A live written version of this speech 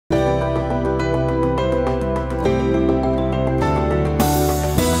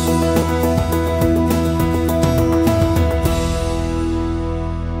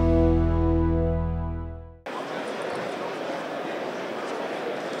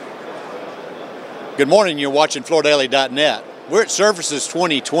Good morning, you're watching FloorDaily.net. We're at Surfaces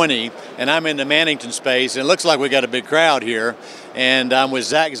 2020, and I'm in the Mannington space, and it looks like we got a big crowd here. And I'm with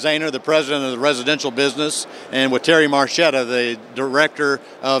Zack Zehner, the president of the residential business, and with Terry Marchetta, the director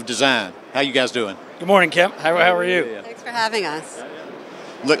of design. How you guys doing? Good morning, Kemp. How are you? Thanks for having us.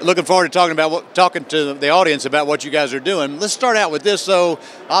 Looking forward to talking to the audience about what you guys are doing. Let's start out with this. So,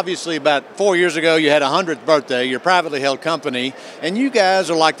 obviously, about 4 years ago, you had a 100th birthday. You're a privately held company, and you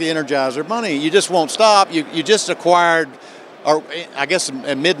guys are like the Energizer Bunny. You just won't stop. You just acquired, or I guess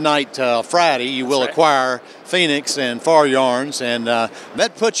at midnight Friday, you will acquire Phenix and Pharr Yarns, and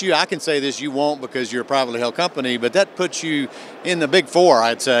that puts you, I can say this, you won't because you're a privately held company, but that puts you in the big four,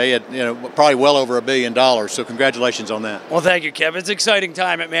 I'd say, at probably well over $1 billion. So congratulations on that. Well, thank you, Kev. It's an exciting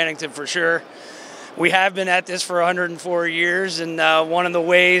time at Mannington for sure. We have been at this for 104 years, and one of the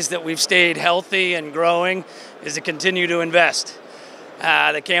ways that we've stayed healthy and growing is to continue to invest.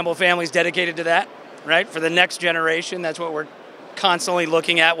 The Campbell family's dedicated to that, right? For the next generation, that's what we're constantly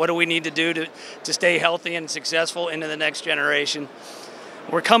looking at. What do we need to do to stay healthy and successful into the next generation?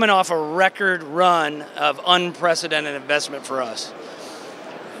 We're coming off a record run of unprecedented investment for us.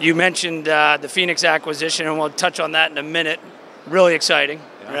 You mentioned the Phenix acquisition, and we'll touch on that in a minute. Really exciting,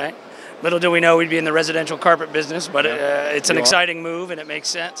 right? Little do we know we'd be in the residential carpet business, but it's an exciting move, and it makes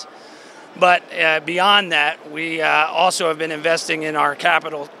sense. But beyond that, we also have been investing in our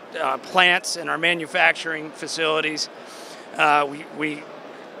capital plants and our manufacturing facilities. We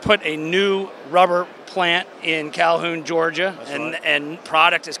put a new rubber plant in Calhoun, Georgia, and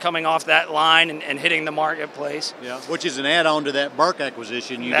product is coming off that line and hitting the marketplace. Yeah, which is an add-on to that Burke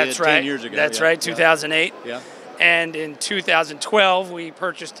acquisition you did 10 years ago. That's right, 2008. Yeah. And in 2012, we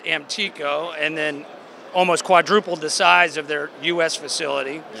purchased Amtico and then almost quadrupled the size of their U.S.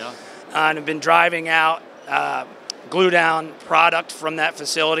 facility. Yeah. And have been driving out glue-down product from that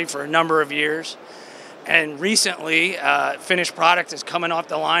facility for a number of years. And recently, finished product is coming off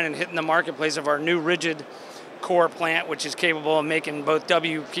the line and hitting the marketplace of our new rigid core plant, which is capable of making both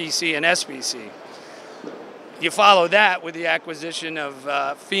WPC and SPC. You follow that with the acquisition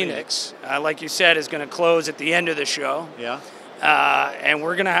of Phenix, like you said, is going to close at the end of the show. Yeah. And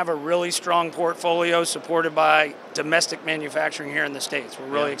we're going to have a really strong portfolio supported by domestic manufacturing here in the States. We're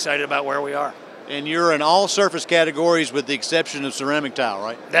really excited about where we are. And you're in all surface categories with the exception of ceramic tile,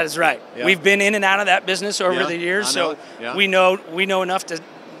 right? That is right. Yeah. We've been in and out of that business over the years, so we know enough to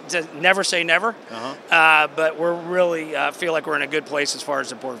never say never. But we're really feel like we're in a good place as far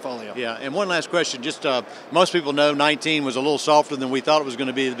as the portfolio. Yeah. And one last question: just most people know 19 was a little softer than we thought it was going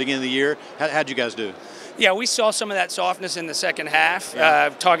to be at the beginning of the year. How'd you guys do? Yeah, we saw some of that softness in the second half.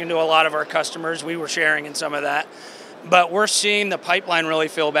 Talking to a lot of our customers, we were sharing in some of that. But we're seeing the pipeline really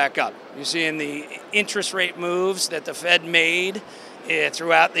fill back up. You're seeing the interest rate moves that the Fed made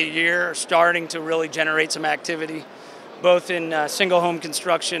throughout the year are starting to really generate some activity, both in single home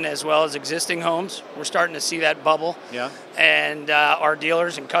construction as well as existing homes. We're starting to see that bubble. Yeah. And our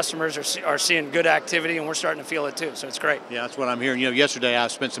dealers and customers are seeing good activity, and we're starting to feel it too. So it's great. Yeah, that's what I'm hearing. Yesterday I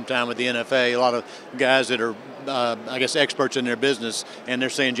spent some time with the NFA, a lot of guys that are, I guess, experts in their business, and they're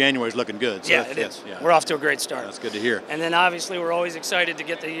saying January's looking good. So it is. Yeah. We're off to a great start. That's good to hear. And then obviously we're always excited to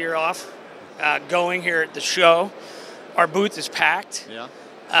get the year off going here at the show. Our booth is packed. Yeah.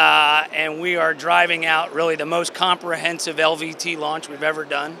 And we are driving out really the most comprehensive LVT launch we've ever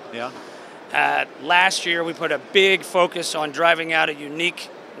done. Yeah. Last year, we put a big focus on driving out a unique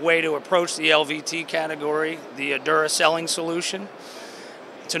way to approach the LVT category, the Dura selling solution.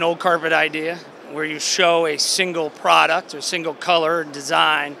 It's an old carpet idea where you show a single product or single color and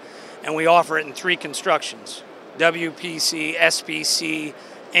design, and we offer it in 3 constructions: WPC, SPC,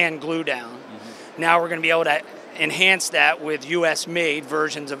 and glue down. Mm-hmm. Now we're going to be able to enhance that with U.S.-made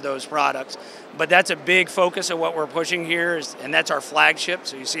versions of those products. But that's a big focus of what we're pushing here, and that's our flagship.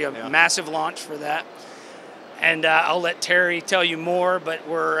 So you see a massive launch for that. And I'll let Terry tell you more, but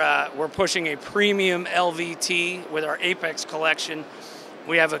we're pushing a premium LVT with our Apex collection.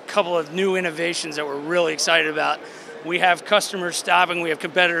 We have a couple of new innovations that we're really excited about. We have customers stopping, we have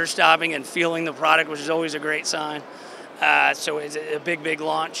competitors stopping and feeling the product, which is always a great sign. So it's a big, big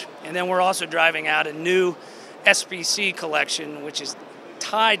launch. And then we're also driving out a new SPC collection, which is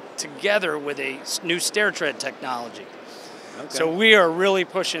tied together with a new stair tread technology. Okay. So we are really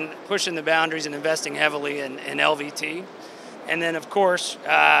pushing the boundaries and investing heavily in LVT. And then, of course,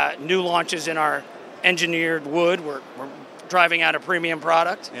 new launches in our engineered wood. We're driving out a premium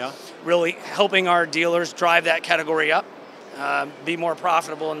product, really helping our dealers drive that category up, be more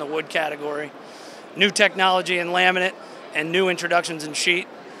profitable in the wood category. New technology in laminate and new introductions in sheet.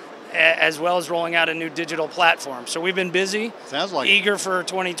 as well as rolling out a new digital platform. So we've been busy. Sounds like eager for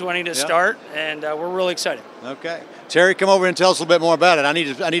 2020 to start, and we're really excited. Okay. Terry, come over and tell us a little bit more about it.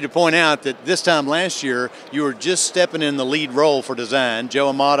 I need to point out that this time last year, you were just stepping in the lead role for design. Joe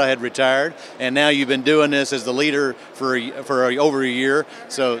Amata had retired, and now you've been doing this as the leader for over a year.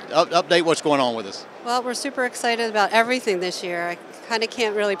 So update what's going on with us. Well, we're super excited about everything this year. I kind of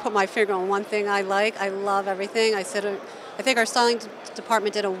can't really put my finger on one thing I like. I love everything. I think our styling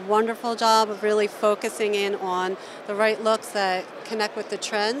department did a wonderful job of really focusing in on the right looks that connect with the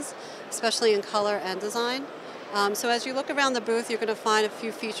trends, especially in color and design. So as you look around the booth, you're going to find a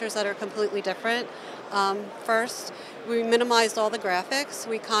few features that are completely different. First, we minimized all the graphics.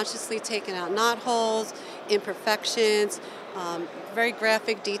 We consciously taken out knot holes, imperfections, very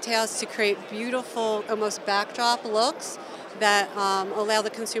graphic details to create beautiful, almost backdrop looks that allow the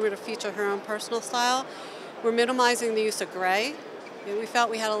consumer to feature her own personal style. We're minimizing the use of gray. We felt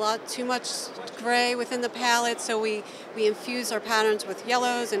we had too much gray within the palette, so we infused our patterns with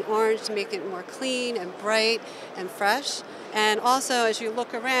yellows and orange to make it more clean and bright and fresh. And also, as you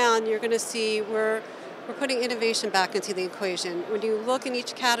look around, you're going to see we're putting innovation back into the equation. When you look in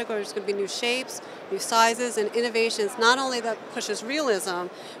each category, there's going to be new shapes, new sizes, and innovations, not only that pushes realism,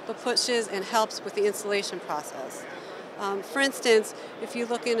 but pushes and helps with the installation process. For instance, if you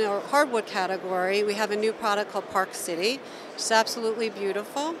look in our hardwood category, we have a new product called Park City, which is absolutely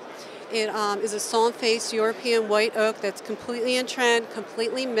beautiful. It is a sawn-faced European white oak that's completely in trend,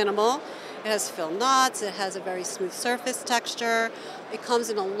 completely minimal. It has fill knots, it has a very smooth surface texture. It comes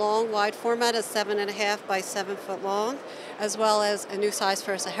in a long, wide format of 7.5 by 7 foot long, as well as a new size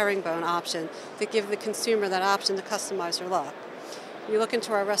for us, a herringbone option, to give the consumer that option to customize her look. You look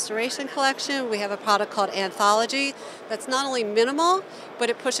into our restoration collection, we have a product called Anthology that's not only minimal, but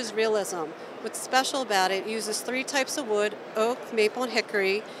it pushes realism. What's special about it, it uses 3 types of wood, oak, maple, and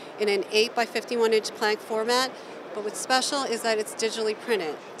hickory, in an 8 by 51 inch plank format. But what's special is that it's digitally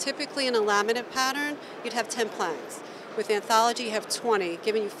printed. Typically in a laminate pattern, you'd have 10 planks. With Anthology, you have 20,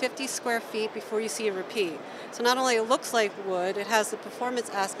 giving you 50 square feet before you see a repeat. So not only it looks like wood, it has the performance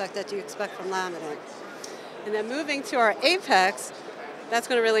aspect that you expect from laminate. And then moving to our Apex, that's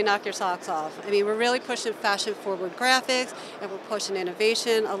going to really knock your socks off. I mean, we're really pushing fashion-forward graphics, and we're pushing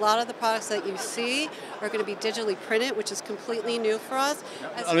innovation. A lot of the products that you see are going to be digitally printed, which is completely new for us.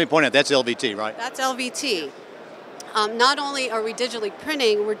 Let me point out, that's LVT, right? That's LVT. Not only are we digitally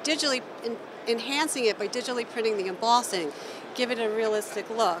printing, we're digitally enhancing it by digitally printing the embossing, give it a realistic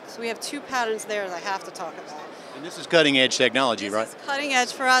look. So we have 2 patterns there that I have to talk about. And this is cutting-edge technology, right? This is cutting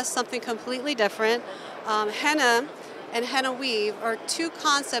edge for us, something completely different. Henna and henna weave are 2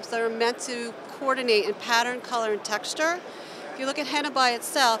 concepts that are meant to coordinate in pattern, color, and texture. If you look at henna by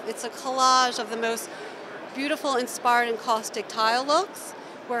itself, it's a collage of the most beautiful, inspired, and caustic tile looks,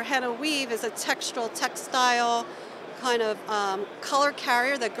 where henna weave is a textural, textile kind of color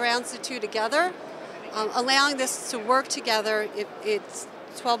carrier that grounds the 2 together, allowing this to work together. It's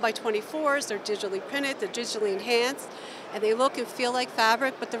 12 by 24s, they're digitally printed, they're digitally enhanced, and they look and feel like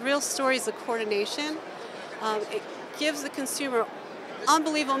fabric, but the real story is the coordination. It gives the consumer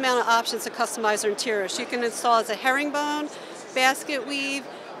unbelievable amount of options to customize her interior. She can install as a herringbone, basket weave,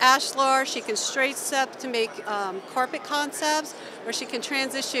 ashlar. She can straight step to make carpet concepts, or she can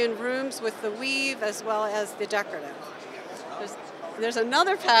transition rooms with the weave as well as the decorative. There's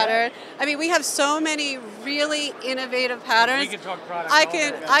another pattern. I mean, we have so many really innovative patterns. We can talk products.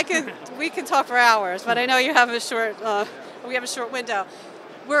 We can talk for hours, but I know you have a short. We have a short window.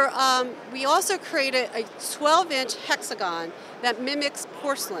 We also created a 12-inch hexagon that mimics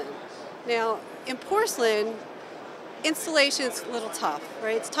porcelain. Now, in porcelain, installation is a little tough,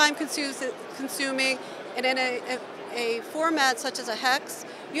 right? It's time-consuming, and in a format such as a hex,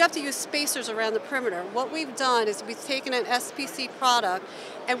 you have to use spacers around the perimeter. What we've done is we've taken an SPC product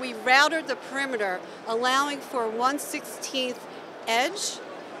and we routed the perimeter, allowing for a 1/16 edge.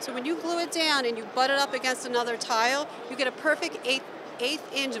 So when you glue it down and you butt it up against another tile, you get a perfect eighth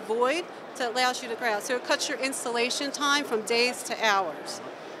inch void that allows you to ground. So it cuts your installation time from days to hours.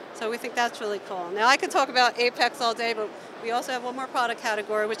 So we think that's really cool. Now I could talk about Apex all day, but we also have one more product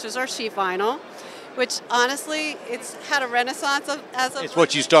category, which is our sheet vinyl, which honestly, it's had a renaissance as of. It's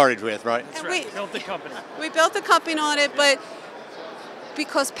what you started with, right? That's right. We built the company. We built the company on it, but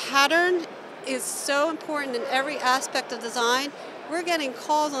because pattern is so important in every aspect of design, we're getting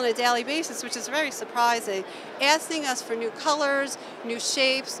calls on a daily basis, which is very surprising, asking us for new colors, new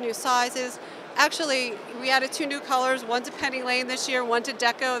shapes, new sizes. Actually, we added 2 new colors, one to Penny Lane this year, one to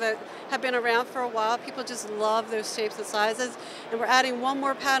Deco that have been around for a while. People just love those shapes and sizes. And we're adding one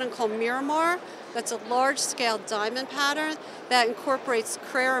more pattern called Miramar. That's a large-scale diamond pattern that incorporates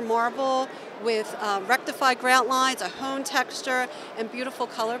Carrara marble with rectified grout lines, a honed texture, and beautiful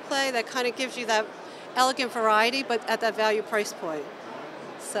color play that kind of gives you that elegant variety, but at that value price point.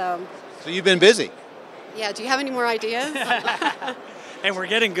 So you've been busy. Yeah, do you have any more ideas? And we're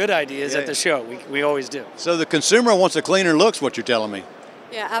getting good ideas at the show. We always do. So the consumer wants a cleaner looks, what you're telling me.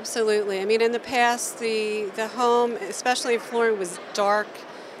 Yeah, absolutely. I mean, in the past, the home, especially flooring, was dark,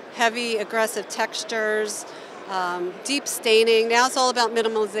 heavy, aggressive textures, deep staining. Now it's all about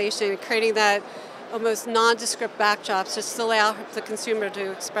minimalization, creating that almost nondescript backdrops just to allow the consumer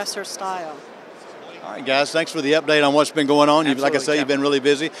to express her style. All right, guys, thanks for the update on what's been going on. Like I say, you've been really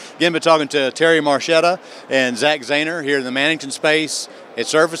busy. Again, been talking to Terry Marchetta and Zack Zehner here in the Mannington space at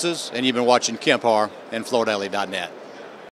Surfaces, and you've been watching Kemp Harr and FloorDaily.net.